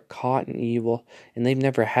people are caught in evil and they've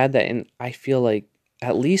never had that, and I feel like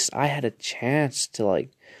at least I had a chance to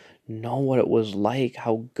like know what it was like,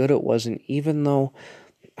 how good it was, and even though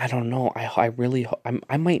I don't know,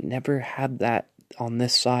 I might never have that on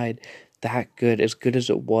this side that good as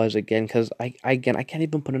it was again, because I can't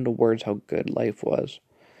even put into words how good life was.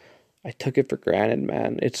 I took it for granted,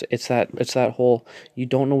 man. It's that whole, you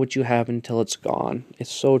don't know what you have until it's gone.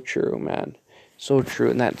 It's so true, man. So true.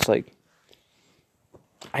 And that's like,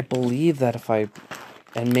 I believe that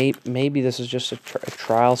maybe this is just a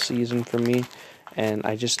trial season for me, and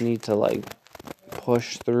I just need to like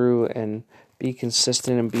push through and be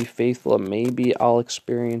consistent and be faithful, and maybe I'll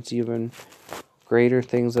experience even greater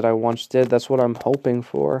things that I once did. That's what I'm hoping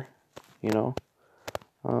for, you know.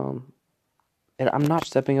 And I'm not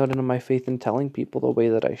stepping out into my faith and telling people the way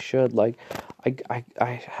that I should. Like, I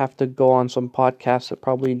have to go on some podcasts that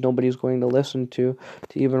probably nobody's going to listen to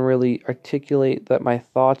even really articulate that my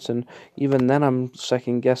thoughts, and even then I'm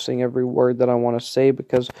second guessing every word that I want to say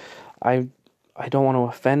because I don't want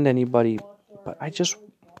to offend anybody, but I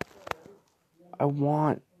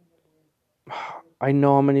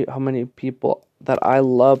know how many people that I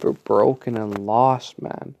love are broken and lost,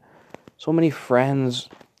 man. So many friends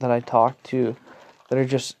that I talk to that are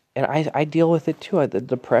just, and I deal with it too, the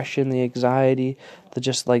depression, the anxiety, the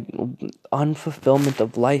just like unfulfillment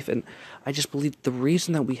of life. And I just believe the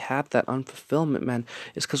reason that we have that unfulfillment, man,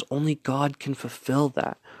 is because only God can fulfill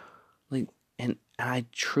that. Like, and I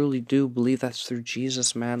truly do believe that's through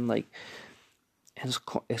Jesus, man. Like,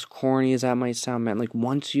 as corny as that might sound, man, like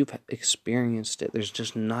once you've experienced it, there's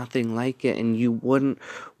just nothing like it, and you wouldn't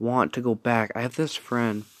want to go back. I have this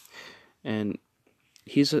friend, and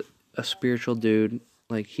he's a spiritual dude.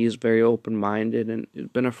 Like, he's very open-minded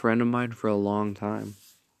and been a friend of mine for a long time.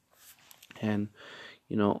 And,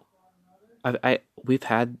 You know, we've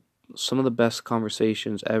had some of the best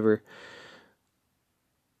conversations ever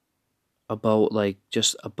about like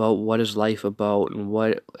just about what is life about and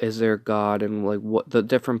what is there God and like what the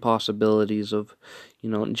different possibilities of,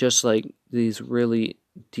 just like these really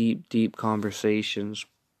deep conversations.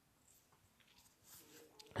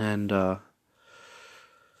 And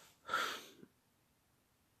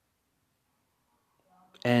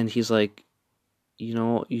he's like,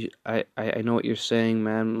 I know what you're saying,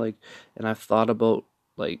 man, like, and I've thought about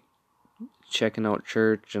like checking out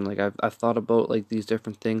church, and like I've thought about like these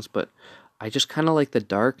different things, but I just kind of like the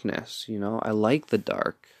darkness, I like the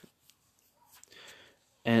dark.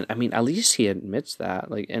 And I mean, at least he admits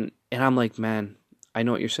that. Like, and I'm like, man, I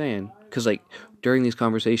know what you're saying. Because like during these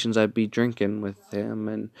conversations, I'd be drinking with him,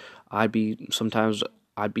 and sometimes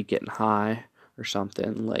I'd be getting high or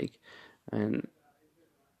something. Like, and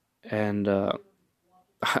and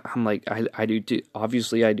I'm like, I do too.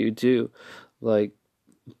 Obviously, I do too. Like,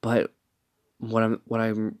 but what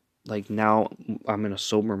I'm like now, I'm in a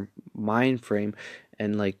sober mind frame,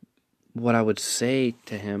 and like what I would say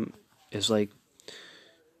to him is like,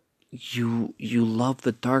 you love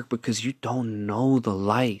the dark because you don't know the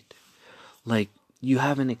light. Like, you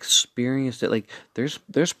haven't experienced it. Like, there's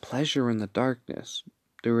pleasure in the darkness.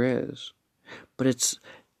 There is. But it's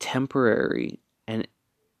temporary, and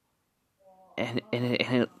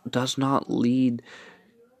it does not lead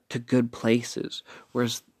to good places.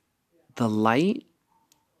 Whereas the light,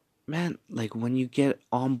 man, like when you get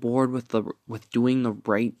on board with doing the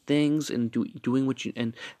right things and doing what you,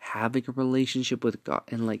 and having a relationship with God,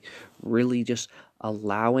 and like really just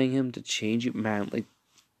allowing him to change you, man, like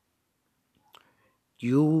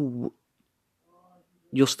you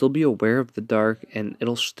you'll still be aware of the dark, and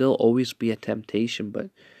it'll still always be a temptation, but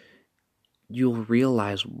you'll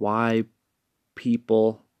realize why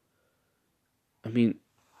people, I mean,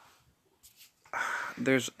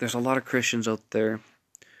 there's a lot of Christians out there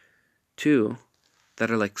too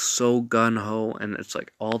that are like so gun ho, and it's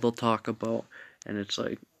like all they'll talk about, and it's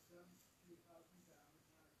like,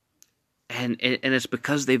 and it's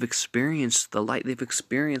because they've experienced the light, they've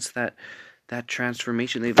experienced that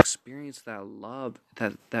transformation, they've experienced that love,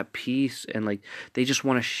 that peace, and like they just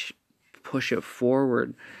want to push it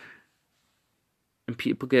forward, and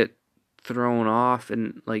people get thrown off,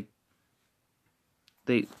 and like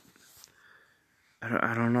they,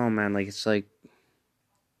 I don't know, man, like it's like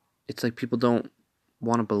people don't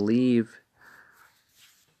want to believe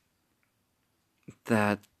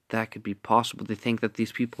that that could be possible. They think that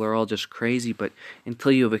these people are all just crazy, but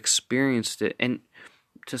until you have experienced it, and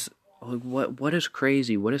just like, what is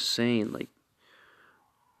crazy? What is sane? Like,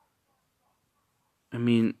 I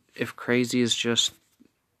mean, if crazy is just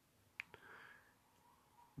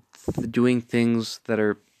doing things that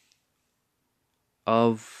are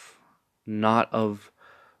of not of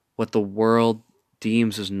what the world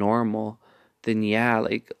deems as normal, then yeah,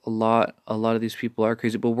 like a lot of these people are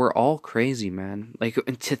crazy, but we're all crazy, man. Like,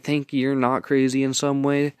 and to think you're not crazy in some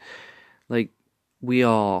way, like we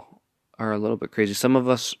all are a little bit crazy. Some of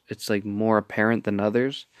us, it's like more apparent than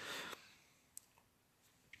others,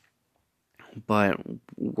 but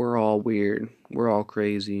we're all weird. We're all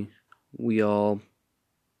crazy. We all,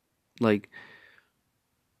 like,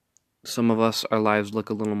 some of us, our lives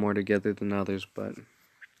look a little more together than others, but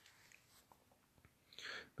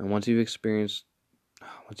and once you've experienced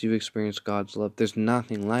God's love, there's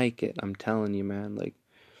nothing like it. I'm telling you, man. Like,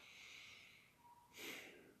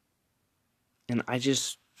 and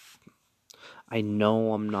I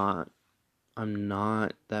know I'm not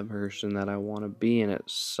that person that I want to be, and it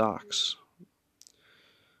sucks.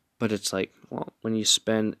 But it's like, well, when you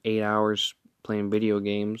spend 8 hours playing video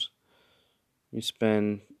games, you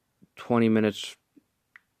spend 20 minutes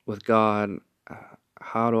with God,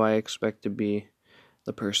 how do I expect to be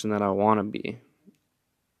the person that I want to be?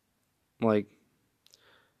 Like,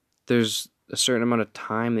 there's a certain amount of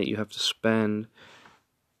time that you have to spend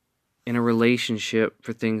in a relationship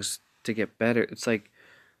for things to get better. It's like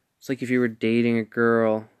if you were dating a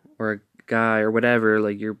girl or a guy or whatever,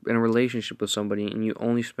 like you're in a relationship with somebody and you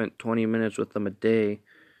only spent 20 minutes with them a day,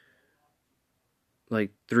 like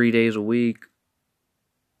 3 days a week.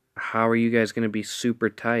 How are you guys going to be super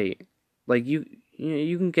tight? Like, you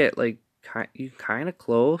can get like you kind of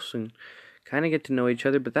close and kind of get to know each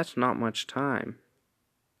other, but that's not much time.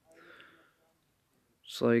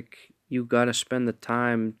 It's like you got to spend the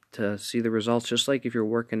time to see the results, just like if you're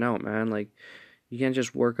working out, man. Like, you can't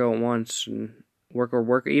just work out once and work out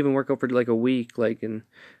for like a week, like, and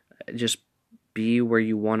just be where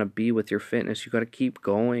you want to be with your fitness. You got to keep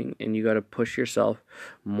going, and you got to push yourself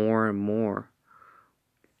more and more.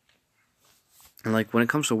 And like when it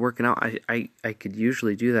comes to working out, I could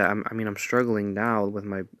usually do that. I'm struggling now with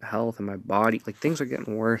my health and my body. Like things are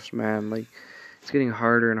getting worse, man. Like it's getting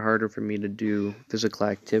harder and harder for me to do physical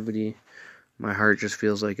activity. My heart just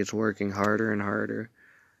feels like it's working harder and harder,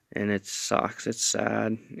 and it sucks. It's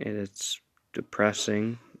sad and it's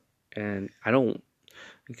depressing, and I don't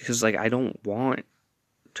want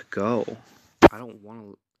to go. I don't want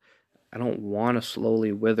to I don't want to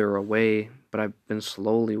slowly wither away, but I've been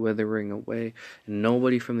slowly withering away, and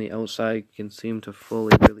nobody from the outside can seem to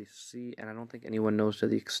fully really see, and I don't think anyone knows to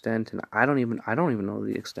the extent, and I don't even know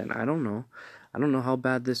the extent. I don't know. I don't know how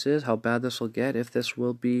bad this is, how bad this will get, if this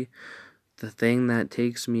will be the thing that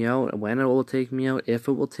takes me out, when it will take me out, if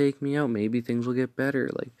it will take me out, maybe things will get better,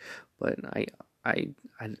 like, but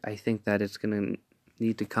I think that it's gonna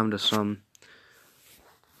need to come to some,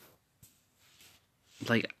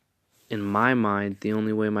 like, in my mind, the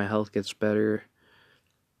only way my health gets better,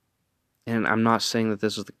 and I'm not saying that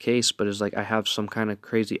this is the case, but it's like I have some kind of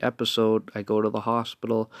crazy episode, I go to the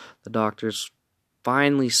hospital, the doctors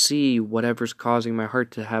finally see whatever's causing my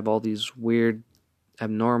heart to have all these weird,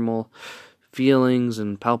 abnormal feelings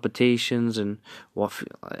and palpitations, and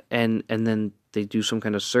and then they do some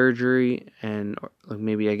kind of surgery, and or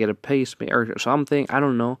maybe I get a pacemaker or something, I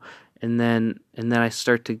don't know, and then I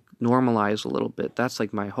start to normalize a little bit. That's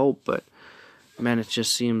like my hope, but man, it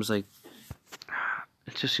just seems like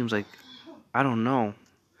I don't know.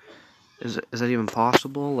 Is that even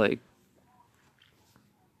possible? Like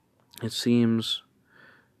it seems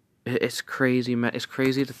it's crazy, man. It's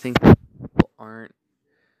crazy to think that people aren't.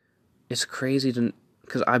 It's crazy to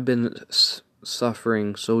because I've been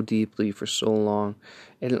suffering so deeply for so long,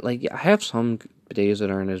 and like I have some days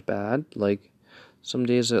that aren't as bad. Like some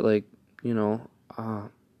days that you know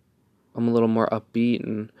I'm a little more upbeat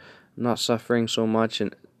and I'm not suffering so much,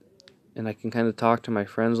 and I can kind of talk to my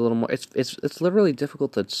friends a little more. It's literally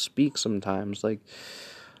difficult to speak sometimes. Like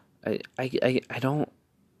I don't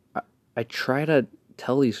I try to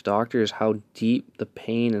tell these doctors how deep the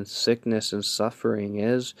pain and sickness and suffering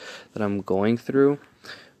is that I'm going through,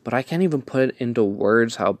 but I can't even put it into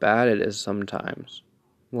words how bad it is sometimes.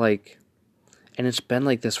 Like, and it's been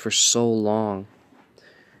like this for so long,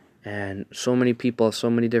 and so many people have so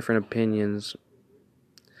many different opinions,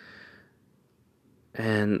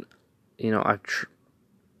 and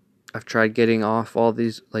I've tried getting off all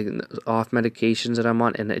these off medications that I'm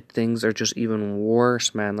on, and things are just even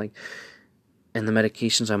worse, man. Like, and the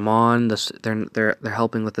medications I'm on, they're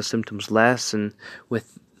helping with the symptoms less, and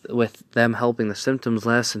with them helping the symptoms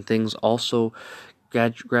less, and things also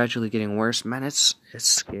gradually getting worse. Man, it's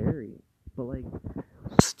scary. But like,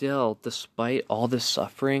 still, despite all this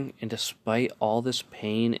suffering and despite all this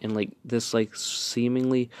pain and like this like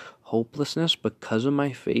seemingly hopelessness, because of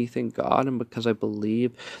my faith in God and because I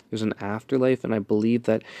believe there's an afterlife, and I believe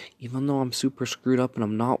that even though I'm super screwed up and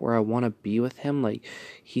I'm not where I want to be with him, like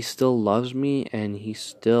he still loves me and he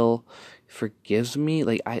still forgives me.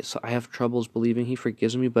 Like I have troubles believing he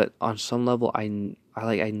forgives me, but on some level I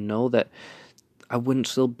know that I wouldn't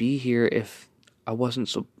still be here if I wasn't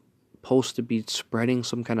supposed to be spreading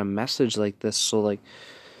some kind of message like this. So like,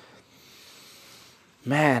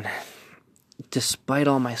 man, despite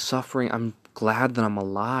all my suffering, I'm glad that I'm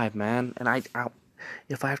alive, man. And I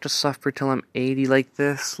if I have to suffer till I'm 80 like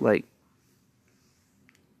this, like,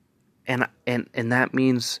 and that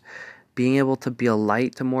means being able to be a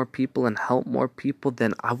light to more people and help more people,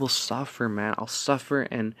 then I will suffer, man. I'll suffer,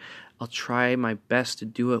 and I'll try my best to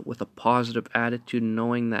do it with a positive attitude,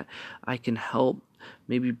 knowing that I can help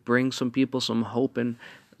maybe bring some people some hope and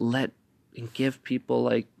give people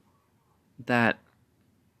like that,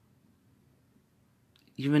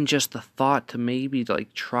 even just the thought to maybe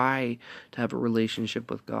like try to have a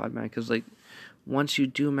relationship with God, man. Because like once you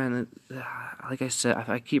do, man, like I said,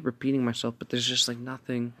 I keep repeating myself, but there's just like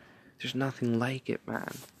nothing. There's nothing like it,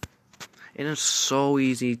 man. And it's so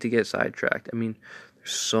easy to get sidetracked. I mean,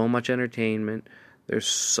 there's so much entertainment. There's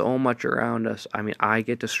so much around us. I mean, I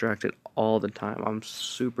get distracted all the time. I'm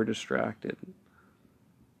super distracted.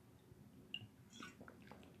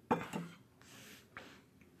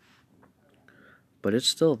 But it's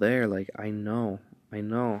still there. Like, I know.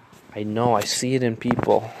 I see it in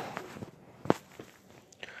people.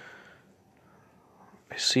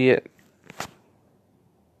 I see it.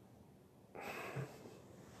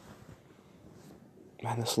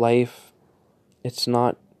 Man, this life, it's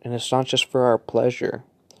not just for our pleasure.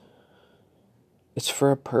 It's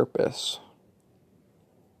for a purpose.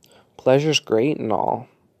 Pleasure's great and all.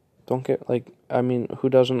 Don't get like, I mean, who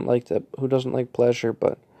doesn't like that? Who doesn't like pleasure?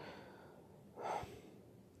 But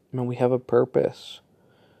we have a purpose,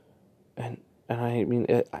 and I mean,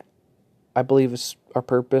 I believe our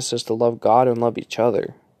purpose is to love God and love each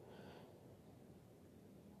other.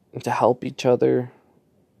 And to help each other.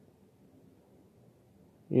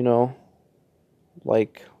 You know?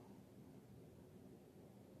 Like,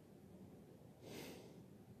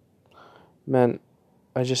 man,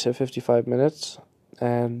 I just hit 55 minutes,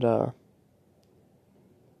 and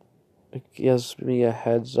it gives me a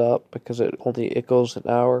heads up because it goes an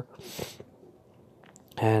hour,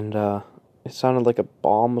 and it sounded like a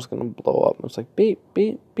bomb was gonna blow up. It was like beep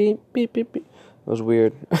beep beep beep beep beep. It was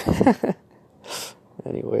weird.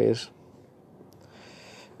 Anyways,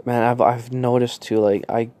 man, I've noticed too. Like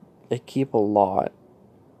I keep a lot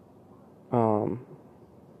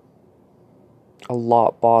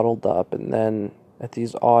bottled up, and then at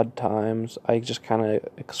these odd times I just kind of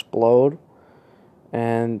explode.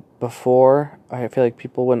 And before, I feel like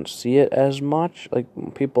people wouldn't see it as much. Like,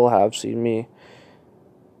 people have seen me,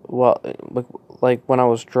 well, like when I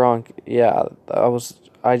was drunk, yeah,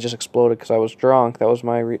 I just exploded because I was drunk. That was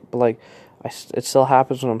but like, it still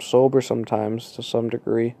happens when I'm sober sometimes to some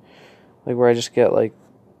degree. Like, where I just get, like,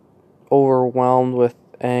 overwhelmed with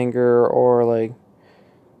anger or, like,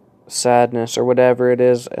 sadness or whatever it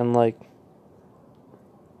is, and, like,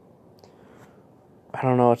 I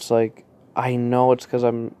don't know, it's like, I know it's because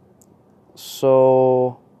I'm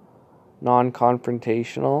so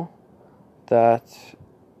non-confrontational that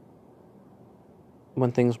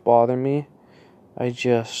when things bother me, I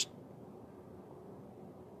just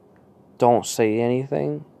don't say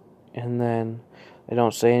anything, and then I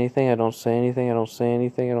don't say anything, I don't say anything, I don't say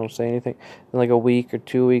anything, I don't say anything, and like a week or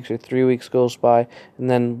 2 weeks or 3 weeks goes by, and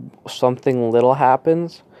then something little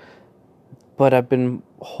happens, but I've been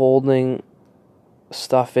holding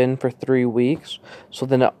stuff in for 3 weeks, so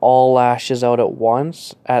then it all lashes out at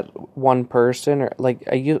once at one person. Or like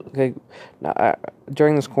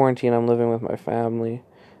during this quarantine, I'm living with my family,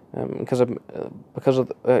 because of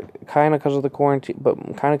the quarantine, but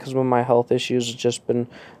kind of because of my health issues. It's just been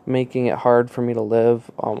making it hard for me to live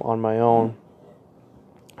on my own,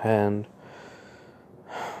 and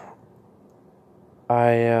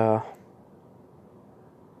I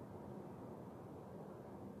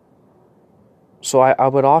So I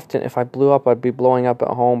would often, if I blew up, I'd be blowing up at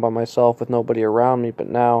home by myself with nobody around me. But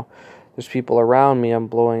now there's people around me. I'm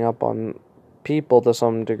blowing up on people to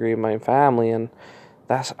some degree, my family, and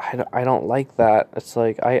I don't like that. It's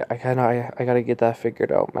like I gotta get that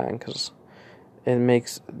figured out, man, because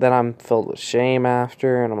then I'm filled with shame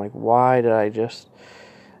after, and I'm like, why did I just?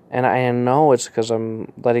 And I know it's because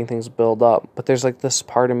I'm letting things build up. But there's like this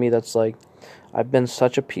part of me that's like, I've been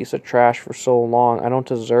such a piece of trash for so long. I don't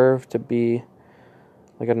deserve to be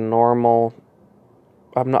like a normal.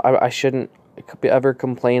 I shouldn't ever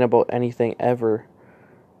complain about anything ever,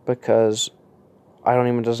 because I don't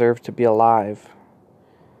even deserve to be alive,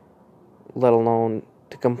 let alone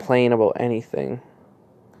to complain about anything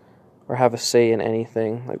or have a say in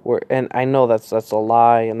anything. And I know that's a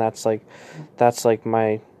lie, and that's like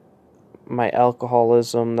my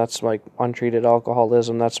alcoholism, that's like untreated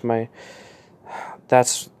alcoholism, that's my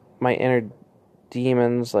inner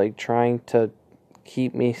demons, like, trying to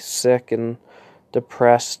keep me sick and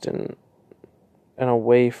depressed and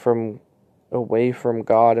away from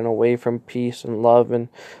God and away from peace and love and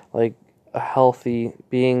like a healthy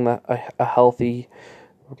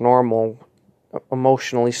normal,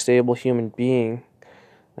 emotionally stable human being.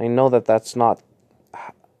 I know that's not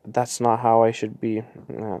how I should be.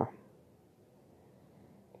 Yeah.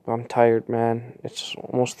 I'm tired, man. It's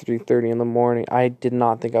almost 3:30 in the morning. I did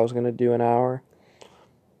not think I was gonna do an hour.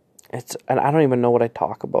 And I don't even know what I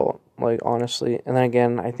talk about, like, honestly. And then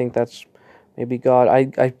again, I think that's maybe God. I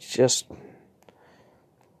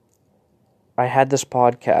had this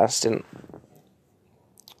podcast, and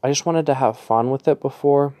I just wanted to have fun with it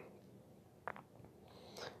before.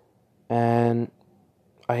 And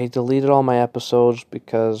I deleted all my episodes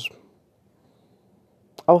because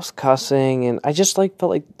I was cussing, and I just felt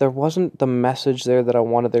like there wasn't the message there that I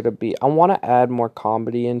wanted there to be. I want to add more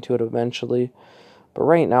comedy into it eventually. But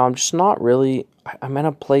right now, I'm just not really. I'm in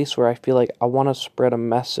a place where I feel like I want to spread a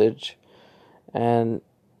message, and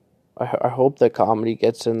I hope that comedy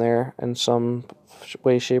gets in there in some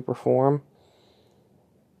way, shape, or form.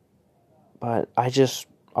 But I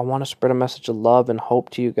want to spread a message of love and hope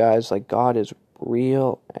to you guys. Like, God is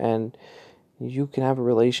real, and you can have a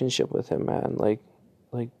relationship with Him, man. Like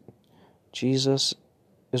Jesus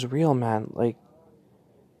is real, man. Like,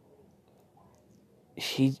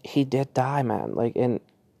 he did die, man. Like, and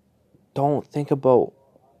don't think about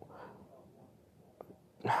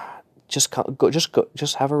just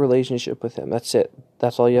have a relationship with Him. That's it.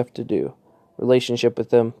 That's all you have to do. Relationship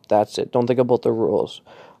with Him. That's it. Don't think about the rules.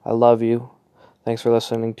 I love you. Thanks for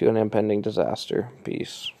listening to An Impending Disaster.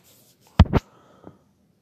 Peace.